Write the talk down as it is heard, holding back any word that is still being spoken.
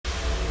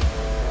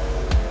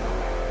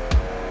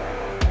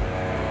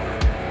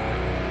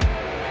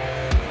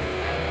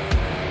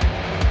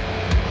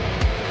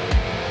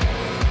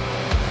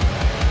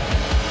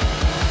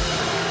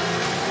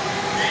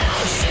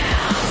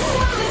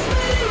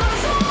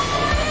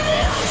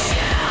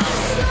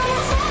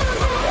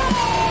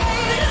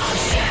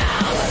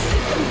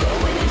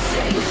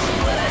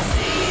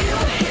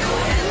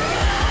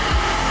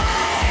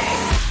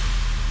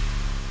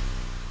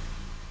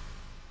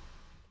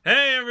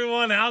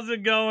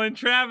going?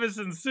 Travis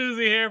and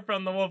Susie here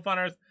from the Wolf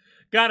HunterZ.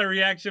 Got a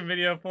reaction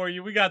video for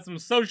you. We got some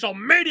social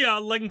media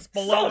links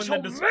below in the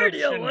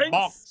description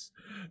box.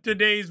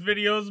 Today's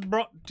video is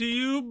brought to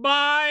you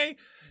by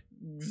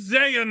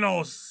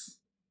Xanos.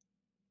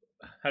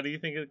 How do you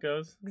think it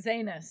goes?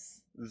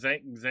 Xanos.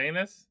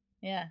 Xanos?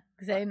 Yeah,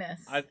 Xanos.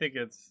 I think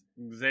it's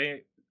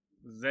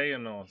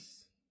Xanos.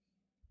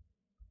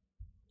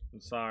 I'm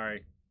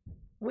sorry.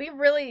 We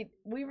really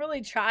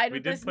tried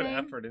with this name. We did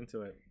put effort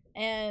into it.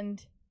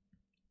 And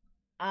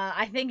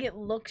I think it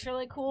looks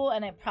really cool,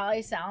 and it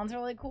probably sounds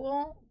really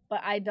cool,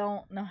 but I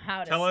don't know how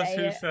to say it. Tell us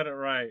who said it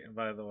right,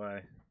 by the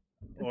way.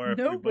 Or if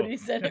nobody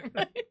said it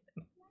right.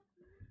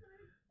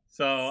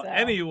 So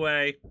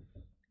anyway,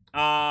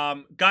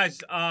 guys,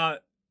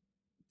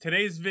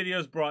 today's video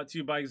is brought to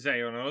you by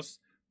Xanos,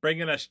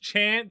 bringing us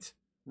Chant,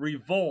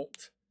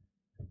 Revolt,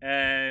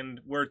 and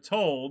we're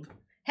told,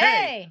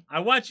 hey, I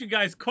watch you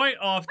guys quite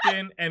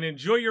often and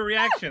enjoy your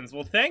reactions.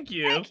 Well, thank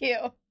you. Thank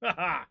you.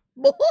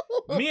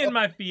 Me and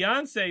my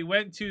fiance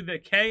went to the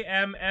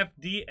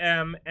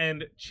KMFDM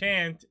and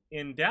Chant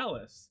in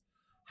Dallas.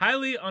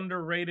 Highly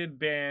underrated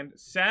band.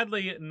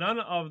 Sadly, none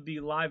of the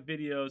live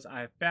videos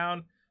I have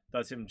found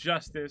does him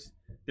justice.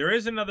 There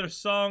is another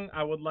song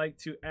I would like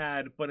to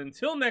add, but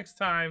until next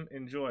time,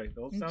 enjoy.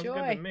 Those sound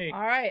good to me. All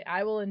right,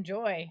 I will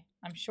enjoy.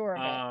 I'm sure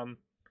of it.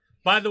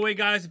 By the way,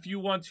 guys, if you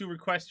want to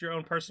request your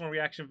own personal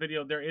reaction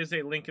video, there is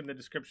a link in the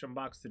description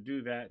box to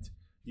do that.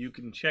 You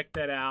can check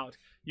that out.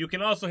 You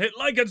can also hit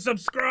like and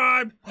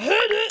subscribe.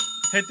 Hit it!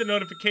 Hit the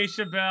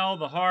notification bell,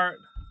 the heart,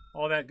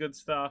 all that good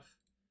stuff.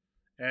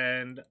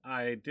 And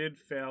I did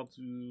fail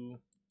to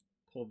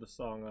pull the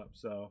song up,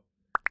 so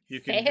you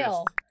can just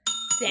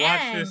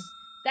watch this.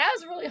 That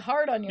was really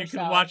hard on yourself. You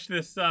can watch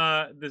this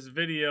this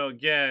video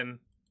again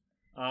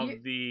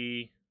of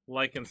the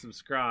like and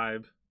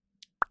subscribe.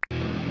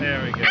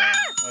 There we go.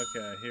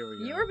 Okay, here we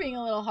go. You were being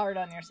a little hard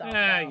on yourself.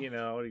 Yeah, you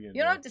know, what are you gonna do?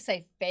 You don't have to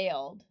say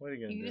failed. What are you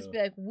gonna do? You can just be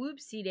like,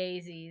 whoopsie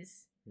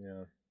daisies.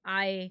 Yeah.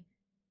 I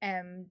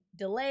am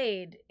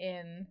delayed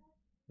in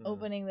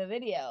opening the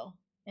video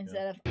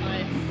instead of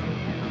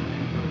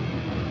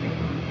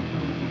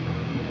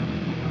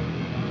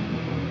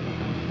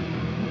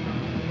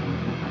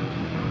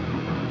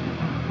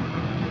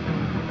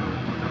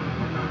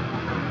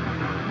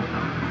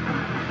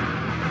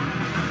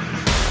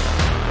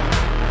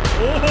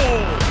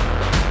Oh!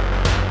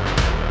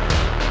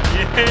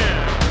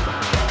 Yeah!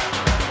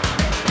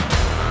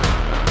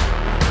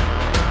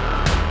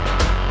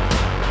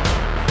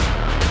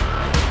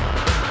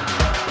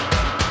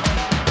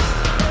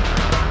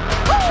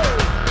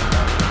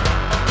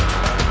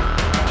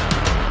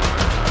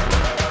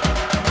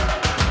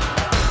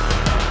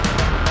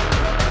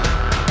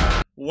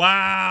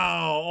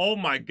 Wow! Oh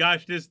my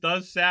gosh, this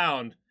does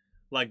sound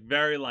like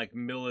very like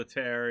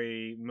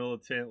military,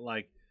 militant,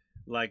 like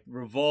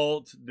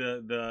Revolt,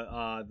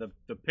 the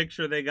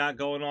picture they got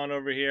going on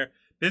over here.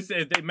 This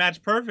they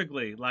match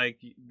perfectly. Like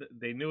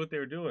they knew what they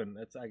were doing.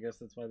 I guess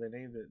that's why they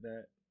named it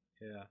that.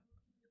 Yeah.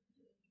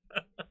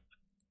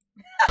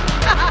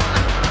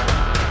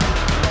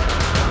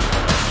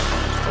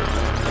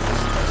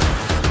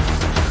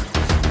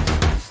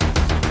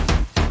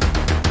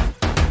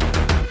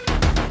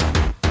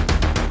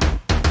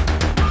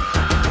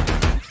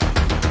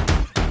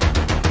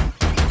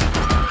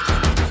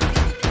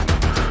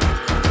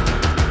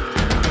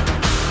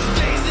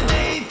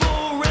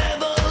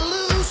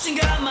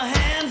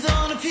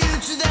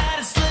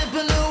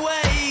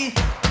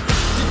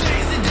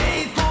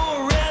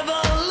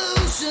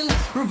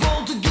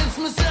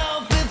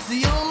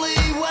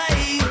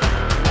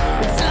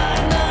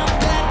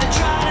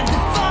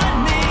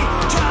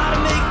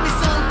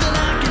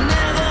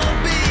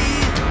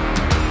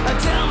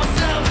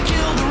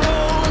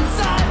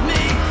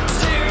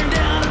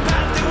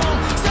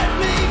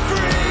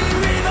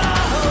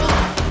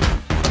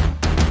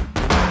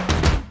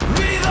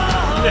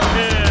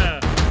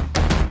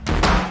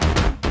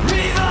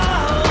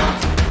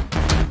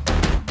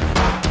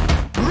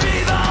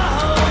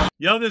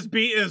 Yo, this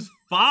beat is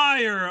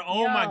fire.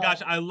 Oh my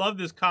gosh. I love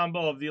this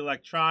combo of the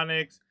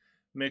electronics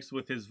mixed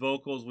with his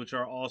vocals, which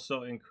are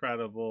also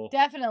incredible.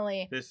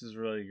 Definitely. This is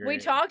really great. We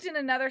talked in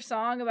another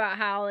song about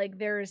how like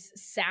there's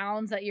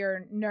sounds that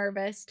you're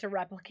nervous to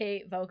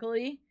replicate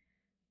vocally.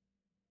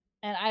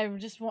 And I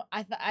just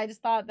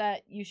thought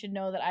that you should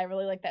know that I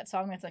really like that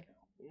song that's like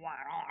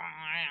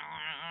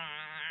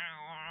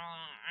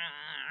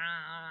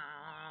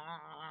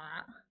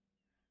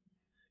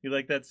You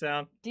like that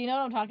sound? Do you know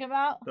what I'm talking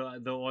about?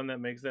 The one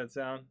that makes that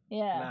sound?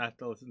 Yeah. Nah, I have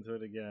to listen to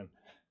it again.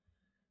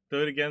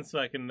 Do it again so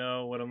I can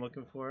know what I'm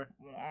looking for.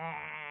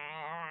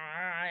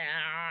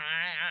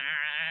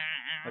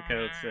 Okay,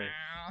 let's see.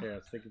 Here,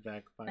 let's take it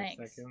back 5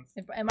 seconds.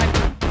 Am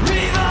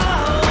I...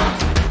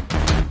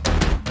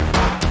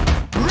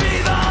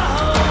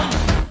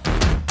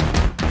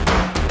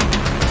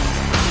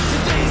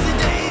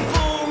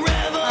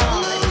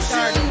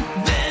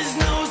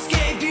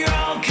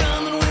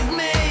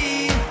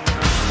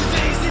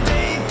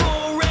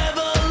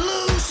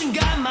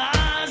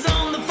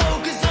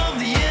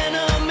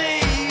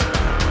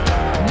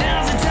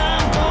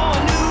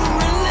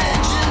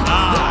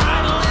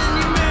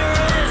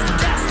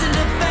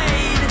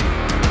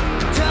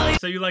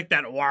 like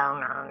that.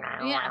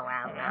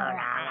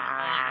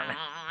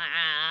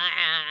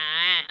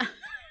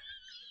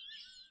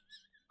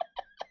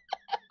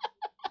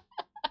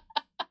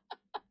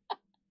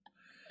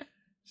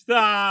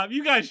 Stop.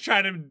 You guys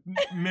try to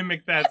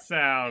mimic that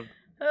sound.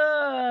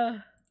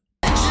 The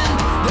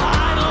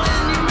idol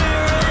in your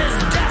mirror is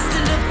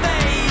destined to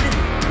fade.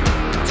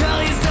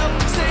 Tell yourself,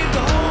 save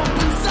the hope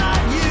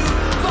inside you.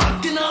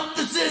 Fucking up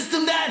the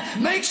system that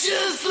makes you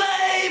a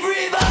slave.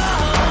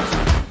 Revolt.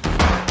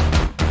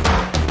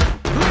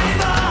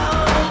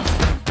 Revolt.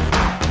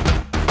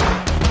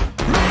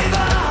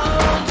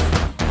 Revolt.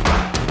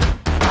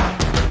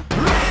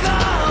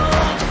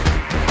 Revolt.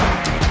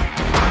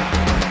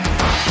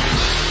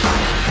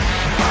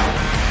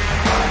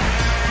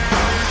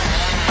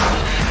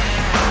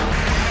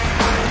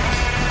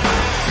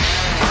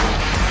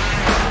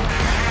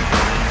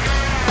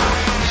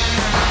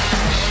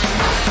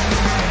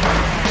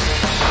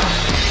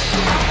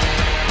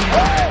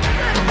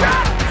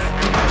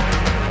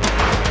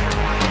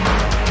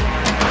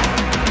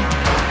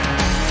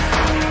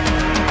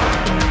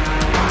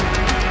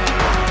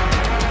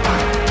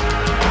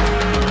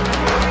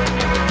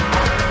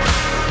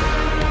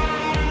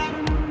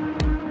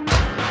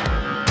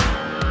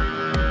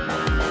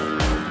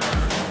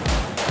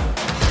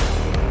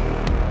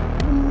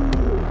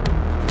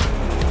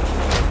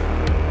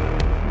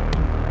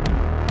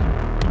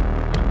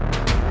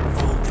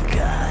 Revolt the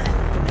God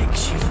that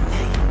makes you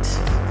hate.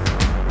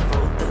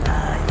 Revolt the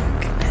lie you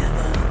can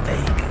never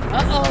fake.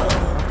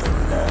 Revolt the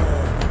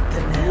love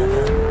that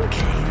never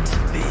came to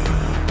be.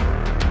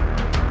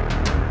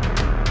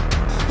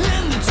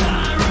 And the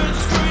tyrant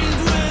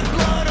screams with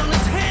blood on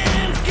his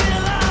hands.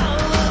 Kill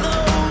all of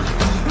those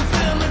who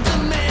feel my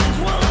demands.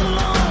 While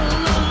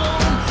alone,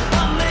 alone,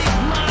 I'll make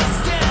my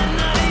stand.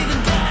 Not even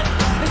death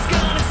is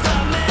gonna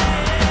stop me.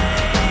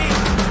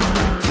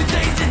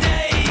 Today's the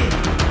day.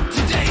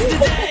 Today's the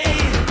day.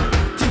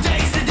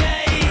 Today's the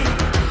day.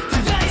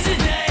 Today's the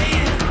day.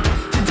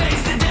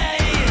 Today's the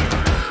day.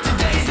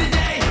 Today's the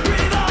day.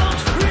 Revolt,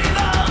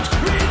 revolt,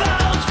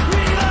 revolt,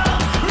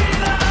 revolt, revolt.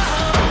 Revolt.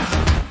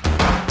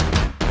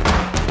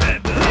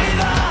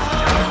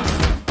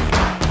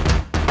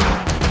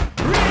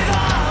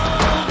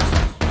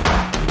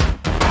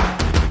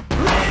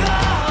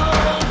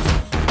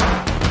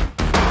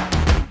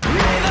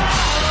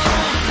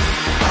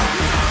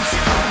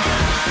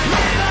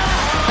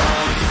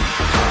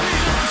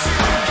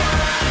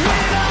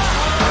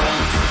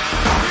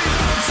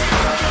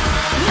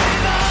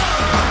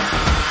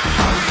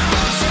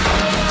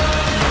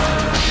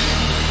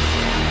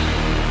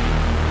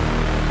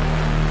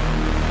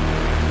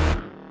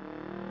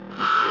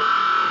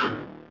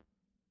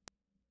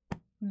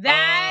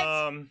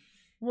 That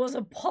was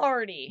a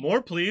party.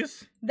 More,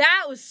 please.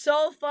 That was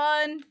so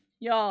fun.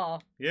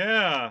 Y'all.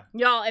 Yeah.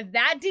 Y'all, if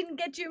that didn't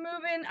get you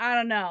moving, I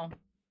don't know.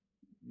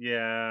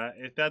 Yeah.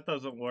 If that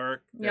doesn't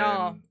work, then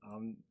Y'all.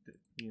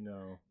 you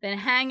know. Then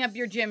hang up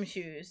your gym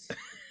shoes.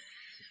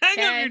 Hang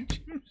up Okay. your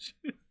gym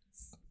shoes.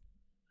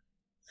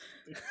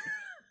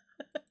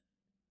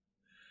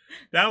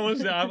 That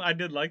was I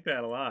did like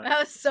that a lot. That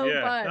was so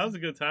yeah, fun. That was a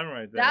good time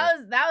right there.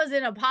 That was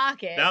in a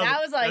pocket. That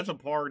was like that's a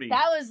party.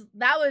 that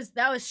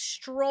was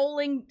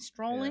strolling,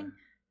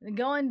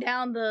 going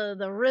down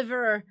the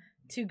river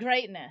to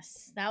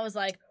greatness. That was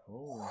like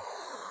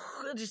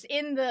just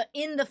in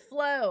the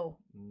flow,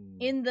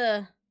 in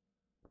the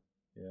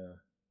yeah.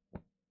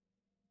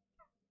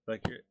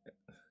 Like you're.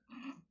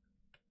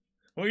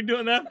 What are you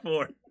doing that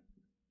for?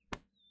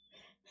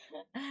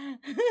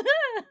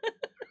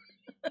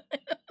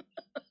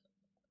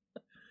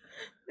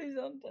 Please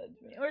don't touch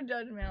me or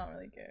judge me. I don't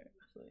really care.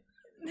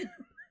 Actually.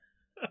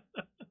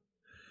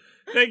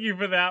 Thank you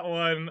for that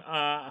one.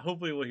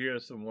 Hopefully we'll hear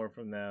some more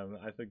from them.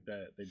 I think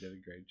that they did a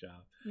great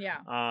job.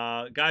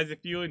 Yeah. Guys,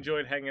 if you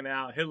enjoyed hanging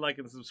out, hit like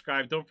and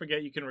subscribe. Don't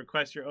forget you can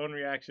request your own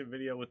reaction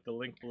video with the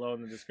link below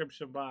in the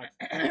description box.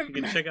 You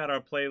can check out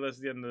our playlist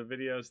at the end of the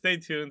video. Stay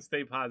tuned.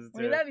 Stay positive.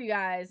 We love you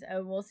guys,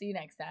 and we'll see you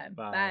next time.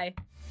 Bye. Bye.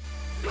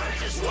 I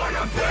just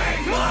wanna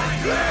bang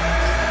my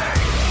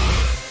leg.